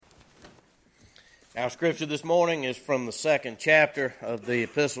Our scripture this morning is from the second chapter of the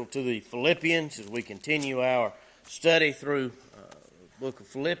epistle to the Philippians as we continue our study through the book of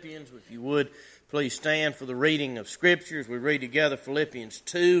Philippians. If you would, please stand for the reading of scripture as we read together Philippians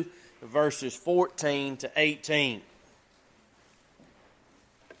 2, verses 14 to 18.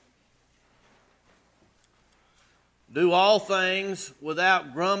 Do all things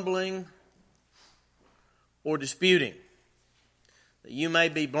without grumbling or disputing, that you may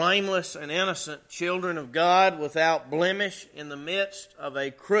be blameless and innocent children of God without blemish in the midst of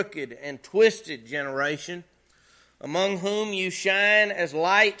a crooked and twisted generation, among whom you shine as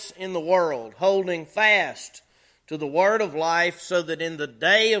lights in the world, holding fast to the word of life, so that in the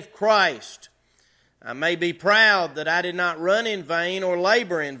day of Christ I may be proud that I did not run in vain or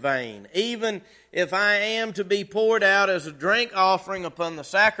labor in vain, even if I am to be poured out as a drink offering upon the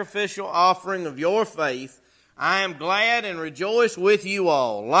sacrificial offering of your faith. I am glad and rejoice with you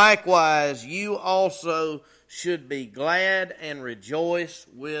all. Likewise, you also should be glad and rejoice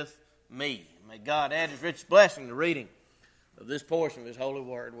with me. May God add His richest blessing to the reading of this portion of His holy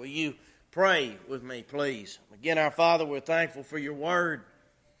word. Will you pray with me, please? Again, our Father, we're thankful for your word.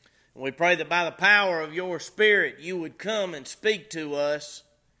 And we pray that by the power of your Spirit, you would come and speak to us,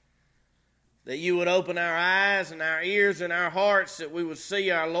 that you would open our eyes and our ears and our hearts, that we would see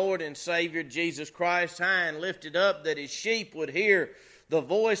our Lord and Savior Jesus Christ high and lifted up, that His sheep would hear the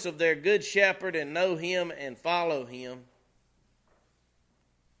voice of their good shepherd and know Him and follow Him.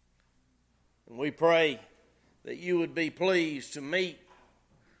 And we pray that you would be pleased to meet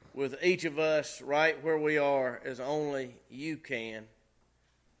with each of us right where we are as only you can,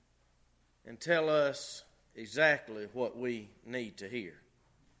 and tell us exactly what we need to hear,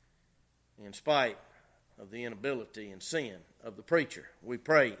 in spite of the inability and sin of the preacher. We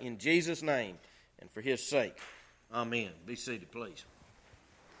pray in Jesus' name and for His sake. Amen. Be seated, please.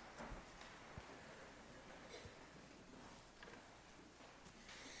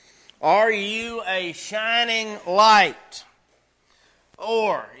 Are you a shining light?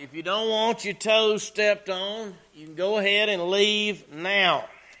 Or, if you don't want your toes stepped on, you can go ahead and leave now.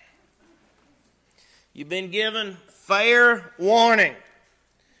 You've been given fair warning.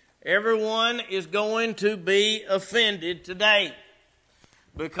 Everyone is going to be offended today,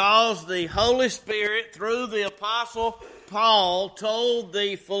 because the Holy Spirit, through the Apostle Paul, told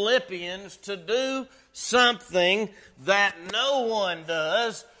the Philippians to do something that no one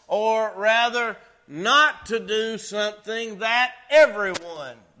does, or rather not to do something that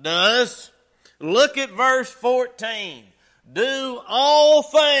everyone does. Look at verse 14. Do all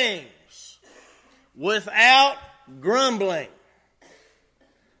things without grumbling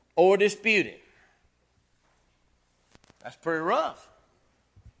or disputing. That's pretty rough.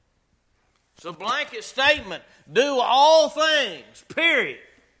 It's a blanket statement. Do all things, period.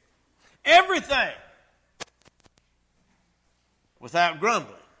 Everything, without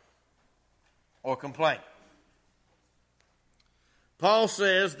grumbling or complaining. Paul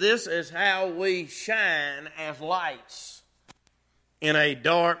says this is how we shine as lights in a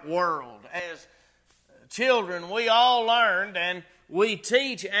dark world. As children, we all learned, and we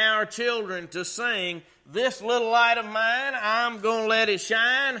teach our children to sing, "This little light of mine, I'm going to let it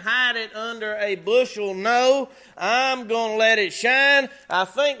shine. Hide it under a bushel, no. I'm going to let it shine." I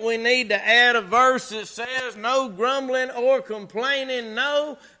think we need to add a verse that says, "No grumbling or complaining,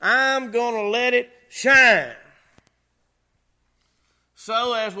 no. I'm going to let it shine."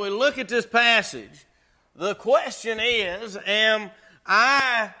 So as we look at this passage, the question is, am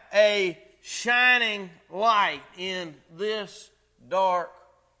I a shining light in this dark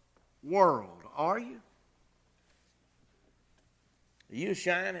world? Are you? Are you a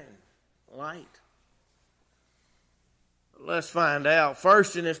shining light? Let's find out.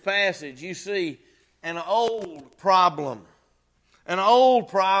 First, in this passage, you see an old problem. An old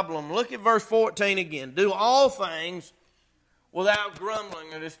problem. Look at verse 14 again. Do all things without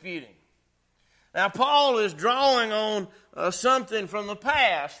grumbling or disputing. Now, Paul is drawing on something from the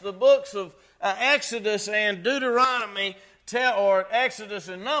past. The books of Exodus and Deuteronomy or Exodus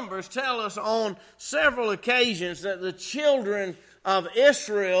and Numbers tell us on several occasions that the children of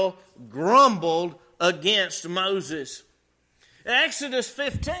Israel grumbled against Moses. In Exodus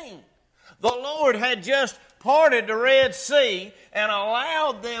 15, the Lord had just parted the Red Sea and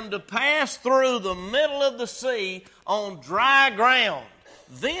allowed them to pass through the middle of the sea on dry ground.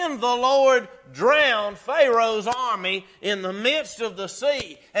 Then the Lord drowned Pharaoh's army in the midst of the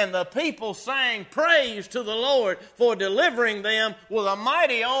sea, and the people sang praise to the Lord for delivering them with a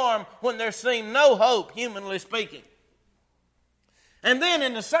mighty arm when there seemed no hope, humanly speaking. And then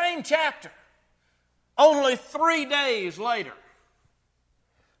in the same chapter, only 3 days later,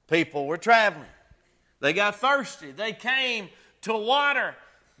 people were traveling. They got thirsty. They came to water,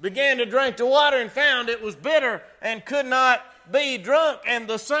 began to drink the water, and found it was bitter and could not be drunk. And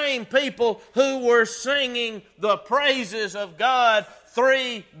the same people who were singing the praises of God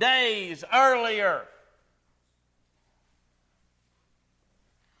 3 days earlier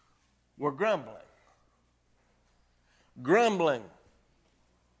were grumbling. Grumbling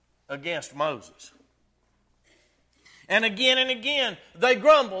against Moses. And again, they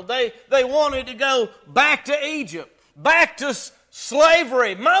grumbled. They wanted to go back to Egypt, back to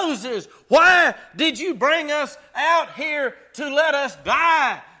slavery. Moses, why did you bring us out here to let us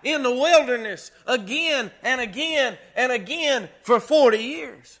die in the wilderness again and again and again for 40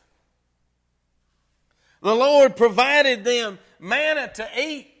 years? The Lord provided them manna to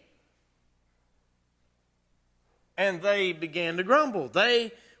eat, and they began to grumble.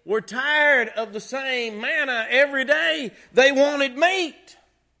 They were tired of the same manna every day. They wanted meat.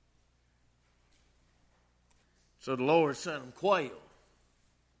 So the Lord sent them quail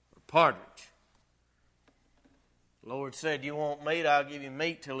or partridge. The Lord said, you want meat? I'll give you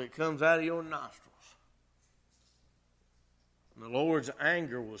meat till it comes out of your nostrils. And the Lord's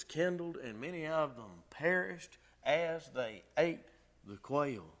anger was kindled, and many of them perished as they ate the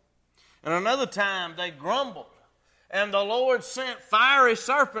quail. And another time they grumbled. And the Lord sent fiery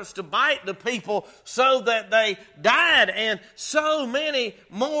serpents to bite the people so that they died. And so many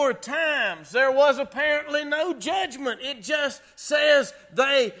more times. There was apparently no judgment. It just says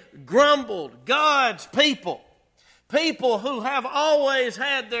they grumbled. God's people. People who have always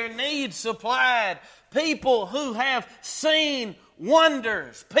had their needs supplied. People who have seen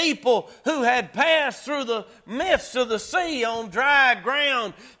wonders. People who had passed through the midst of the sea on dry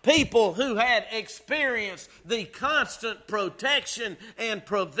ground. People who had experienced the constant protection and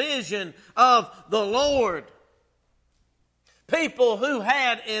provision of the Lord. People who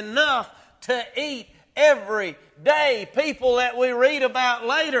had enough to eat every day. People that we read about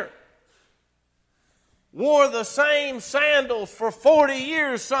later wore the same sandals for 40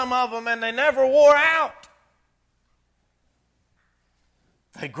 years, some of them, and they never wore out.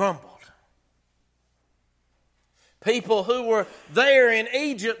 They grumbled. People who were there in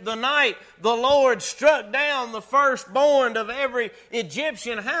Egypt the night the Lord struck down the firstborn of every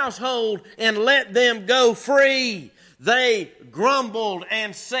Egyptian household and let them go free. They grumbled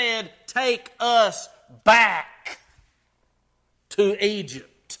and said, take us back to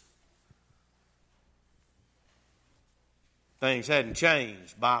Egypt. Things hadn't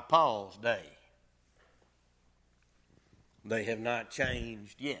changed by Paul's day. They have not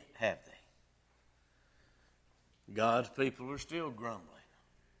changed yet, have they? God's people are still grumbling.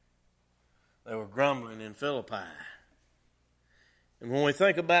 They were grumbling in Philippi. And when we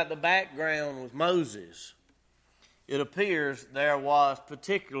think about the background with Moses, it appears there was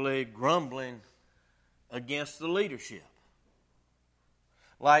particularly grumbling against the leadership.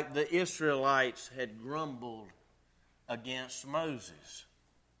 Like the Israelites had grumbled against Moses.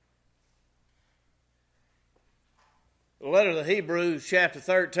 The letter of the Hebrews, chapter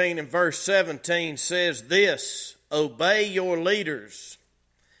 13 and verse 17 says this, obey your leaders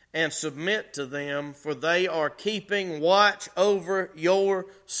and submit to them, for they are keeping watch over your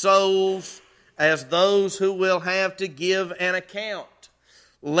souls as those who will have to give an account.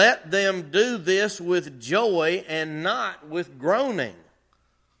 Let them do this with joy and not with groaning,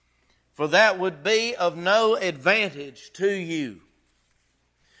 for that would be of no advantage to you.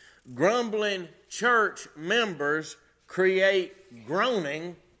 Grumbling church members create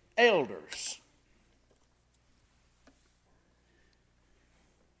groaning elders.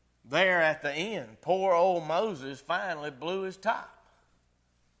 There at the end, poor old Moses finally blew his top.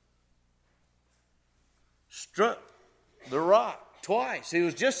 Struck the rock twice. He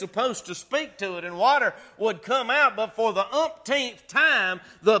was just supposed to speak to it and water would come out, but for the umpteenth time,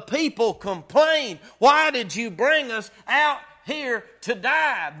 the people complained, why did you bring us out here to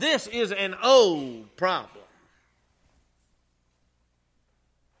die? This is an old problem.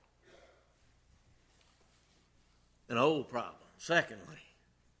 An old problem. Secondly,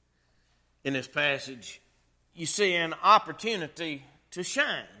 in this passage, you see an opportunity to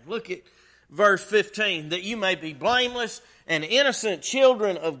shine. Look at verse 15. That you may be blameless and innocent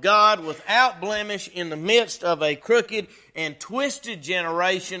children of God without blemish in the midst of a crooked and twisted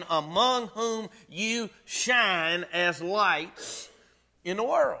generation among whom you shine as lights in the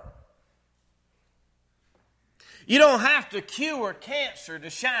world. You don't have to cure cancer to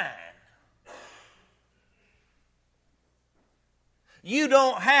shine. You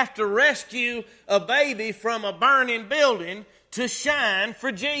don't have to rescue a baby from a burning building to shine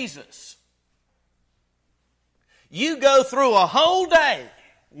for Jesus. You go through a whole day,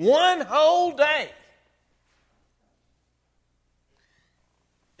 one whole day,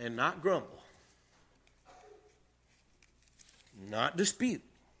 and not grumble, not dispute.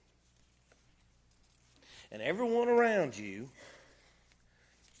 And everyone around you,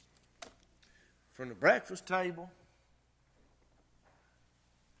 from the breakfast table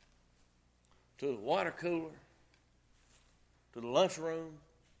to the water cooler to the lunchroom,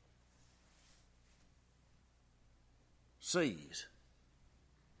 sees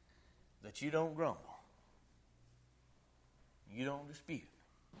that you don't grumble, you don't dispute.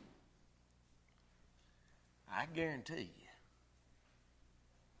 I guarantee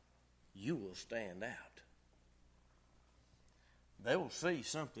you will stand out. They will see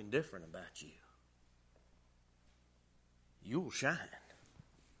something different about you. You will shine.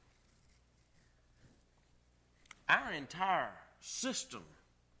 Our entire system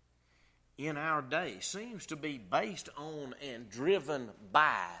in our day seems to be based on and driven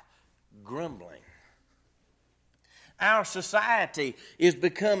by grumbling. Our society is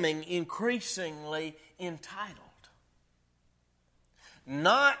becoming increasingly entitled.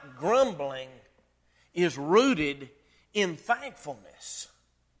 Not grumbling is rooted in thankfulness,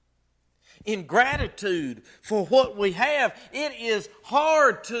 in gratitude for what we have. It is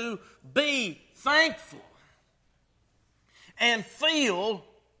hard to be thankful and feel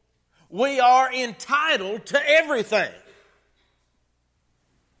we are entitled to everything.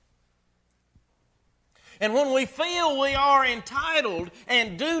 And when we feel we are entitled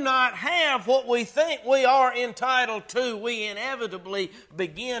and do not have what we think we are entitled to, we inevitably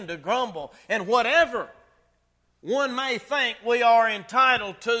begin to grumble. And whatever one may think we are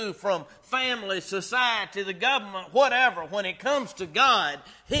entitled to from family, society, the government, whatever, when it comes to God,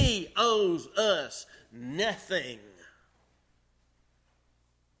 He owes us nothing.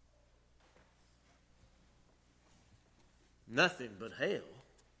 Nothing but hell.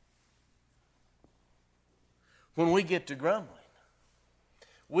 When we get to grumbling,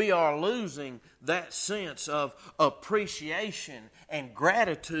 we are losing that sense of appreciation and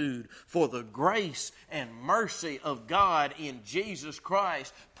gratitude for the grace and mercy of God in Jesus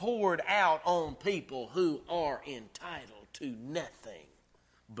Christ poured out on people who are entitled to nothing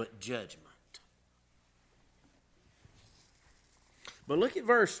but judgment. But look at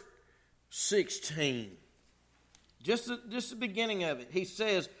verse 16. Just the beginning of it. He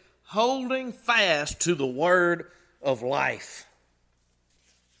says, holding fast to the word of life.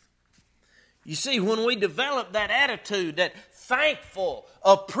 You see, when we develop that attitude, that thankful,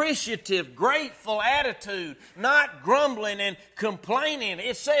 appreciative, grateful attitude, not grumbling and complaining,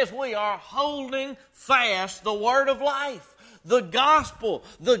 it says we are holding fast the word of life. The gospel,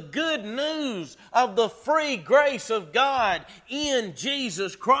 the good news of the free grace of God in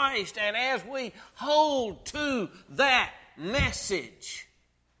Jesus Christ. And as we hold to that message,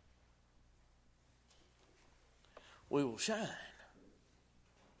 we will shine.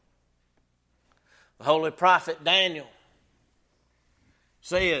 The holy prophet Daniel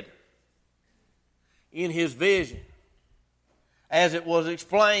said in his vision, as it was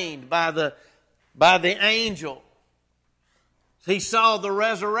explained by the angel, he saw the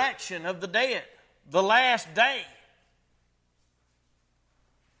resurrection of the dead, the last day.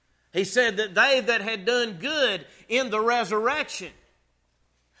 He said that they that had done good in the resurrection,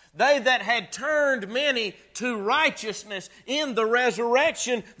 they that had turned many to righteousness in the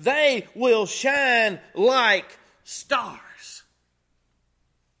resurrection, they will shine like stars.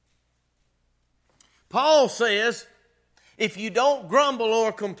 Paul says, if you don't grumble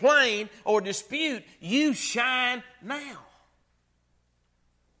or complain or dispute, you shine now.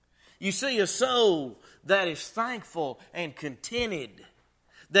 You see, a soul that is thankful and contented,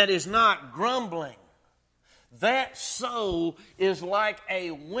 that is not grumbling, that soul is like a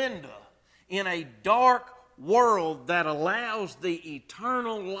window in a dark world that allows the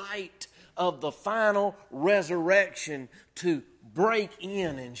eternal light of the final resurrection to break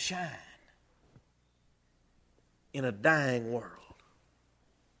in and shine in a dying world.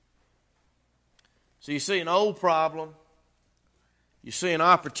 So you see an old problem, you see an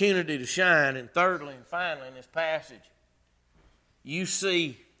opportunity to shine, and thirdly and finally in this passage, you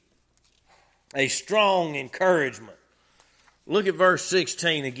see a strong encouragement. Look at verse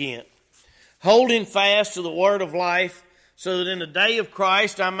 16 again. Holding fast to the word of life, so that in the day of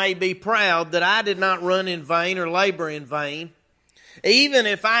Christ I may be proud that I did not run in vain or labor in vain. Even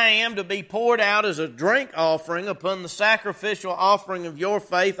if I am to be poured out as a drink offering upon the sacrificial offering of your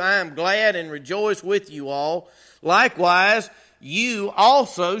faith, I am glad and rejoice with you all. Likewise, you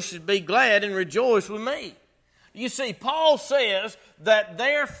also should be glad and rejoice with me. You see, Paul says that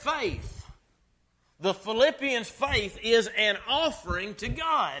their faith, the Philippians' faith, is an offering to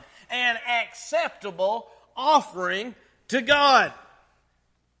God, an acceptable offering to God.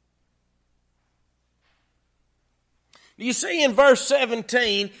 You see in verse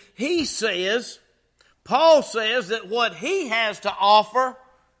 17, Paul says that what he has to offer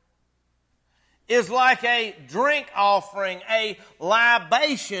is like a drink offering, a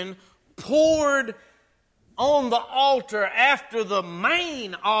libation poured on the altar after the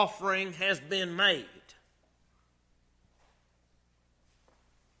main offering has been made.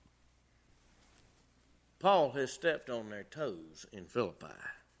 Paul has stepped on their toes in Philippi.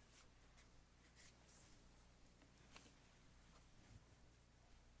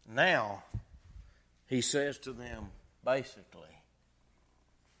 Now, he says to them, basically,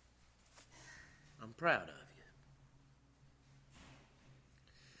 I'm proud of you.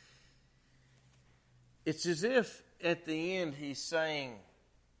 It's as if at the end he's saying,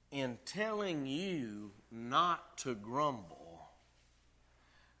 in telling you not to grumble,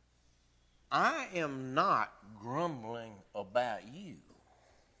 I am not grumbling about you.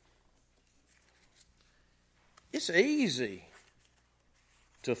 It's easy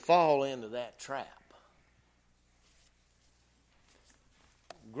to fall into that trap.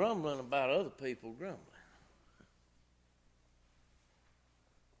 Grumbling about other people grumbling.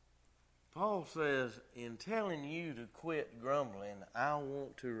 Paul says, in telling you to quit grumbling, I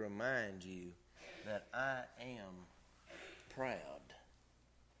want to remind you that I am proud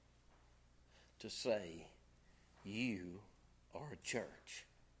to say you are a church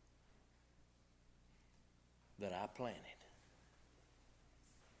that I planted.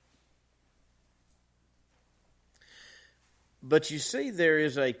 But you see, there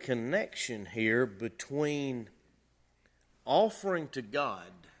is a connection here between offering to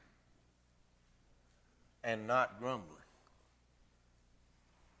God and not grumbling.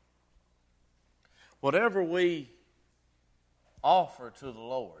 Whatever we offer to the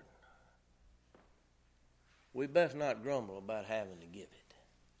Lord, we best not grumble about having to give it.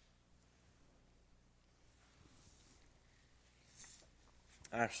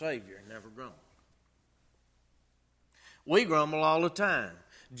 Our Savior never grumbled. We grumble all the time.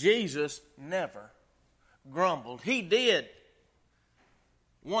 Jesus never grumbled. He did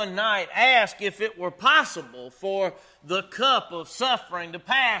one night ask if it were possible for the cup of suffering to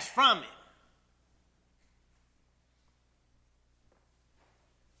pass from him.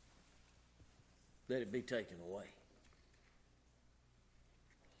 Let it be taken away.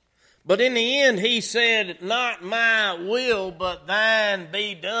 But in the end, he said, not my will, but thine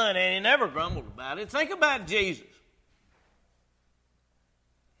be done. And he never grumbled about it. Think about Jesus.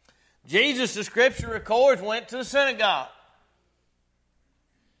 Jesus, the Scripture records, went to the synagogue.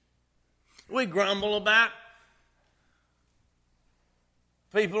 We grumble about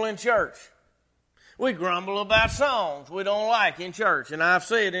people in church. We grumble about songs we don't like in church. And I've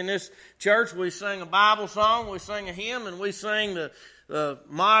said in this church we sing a Bible song, we sing a hymn, and we sing the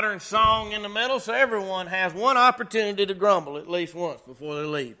modern song in the middle. So everyone has one opportunity to grumble at least once before they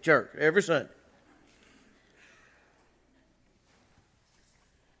leave church, every Sunday.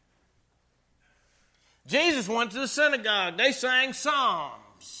 Jesus went to the synagogue. They sang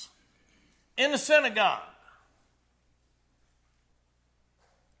psalms in the synagogue.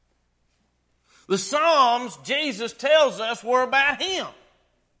 The psalms, Jesus tells us, were about him.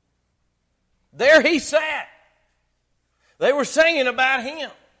 There he sat. They were singing about him.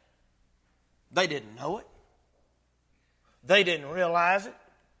 They didn't know it. They didn't realize it.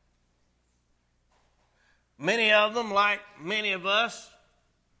 Many of them, like many of us,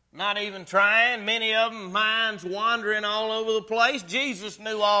 not even trying. Many of them, minds wandering all over the place. Jesus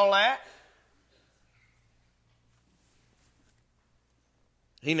knew all that.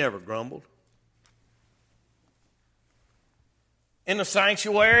 He never grumbled. In the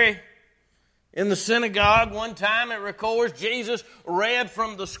sanctuary, in the synagogue, one time it records Jesus read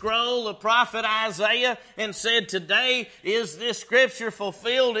from the scroll the prophet Isaiah and said, today is this scripture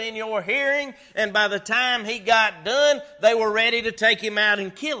fulfilled in your hearing. And by the time he got done, they were ready to take him out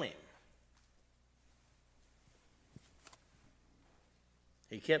and kill him.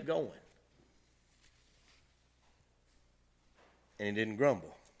 He kept going. And he didn't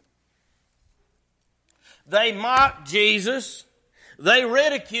grumble. They mocked Jesus. They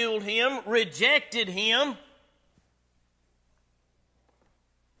ridiculed him, rejected him,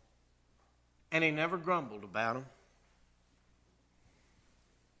 and he never grumbled about them.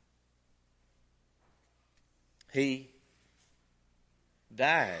 He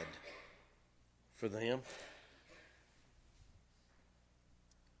died for them,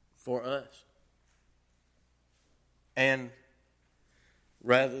 for us. And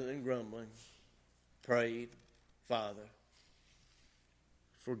rather than grumbling, prayed, Father,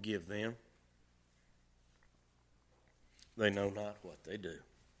 forgive them. They know not what they do.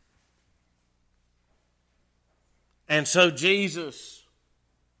 And so Jesus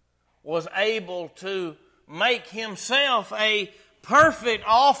was able to make himself a perfect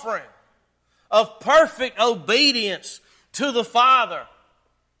offering of perfect obedience to the Father.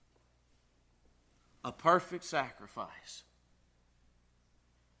 A perfect sacrifice.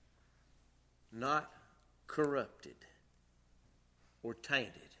 Not corrupted or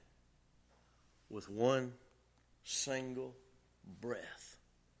tainted with one single breath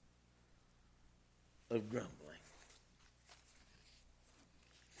of grumbling.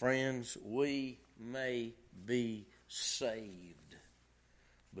 Friends, we may be saved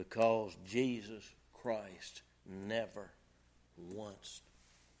because Jesus Christ never once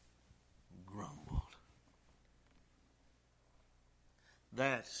grumbled.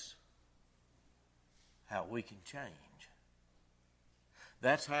 That's how we can change.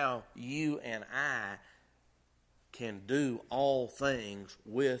 That's how you and I can do all things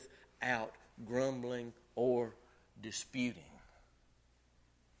without grumbling or disputing.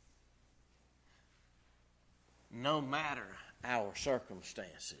 No matter our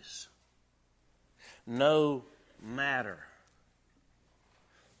circumstances, no matter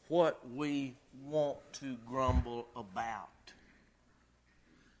what we want to grumble about,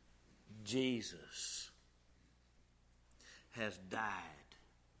 Jesus has died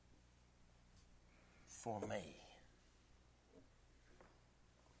for me.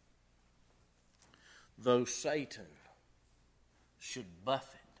 Though Satan should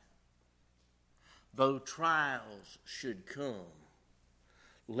buffet, though trials should come,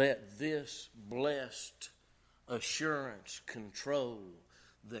 let this blessed assurance control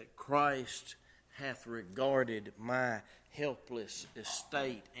that Christ hath regarded my helpless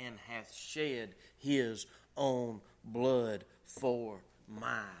estate and hath shed his own blood for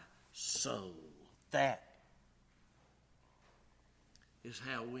my soul. That is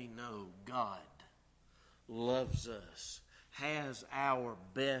how we know God loves us, has our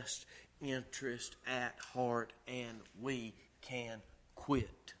best interest at heart, and we can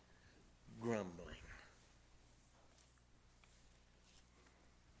quit grumbling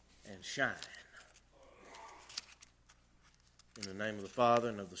and shine. In the name of the Father,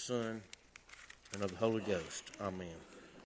 and of the Son, and of the Holy Ghost. Amen.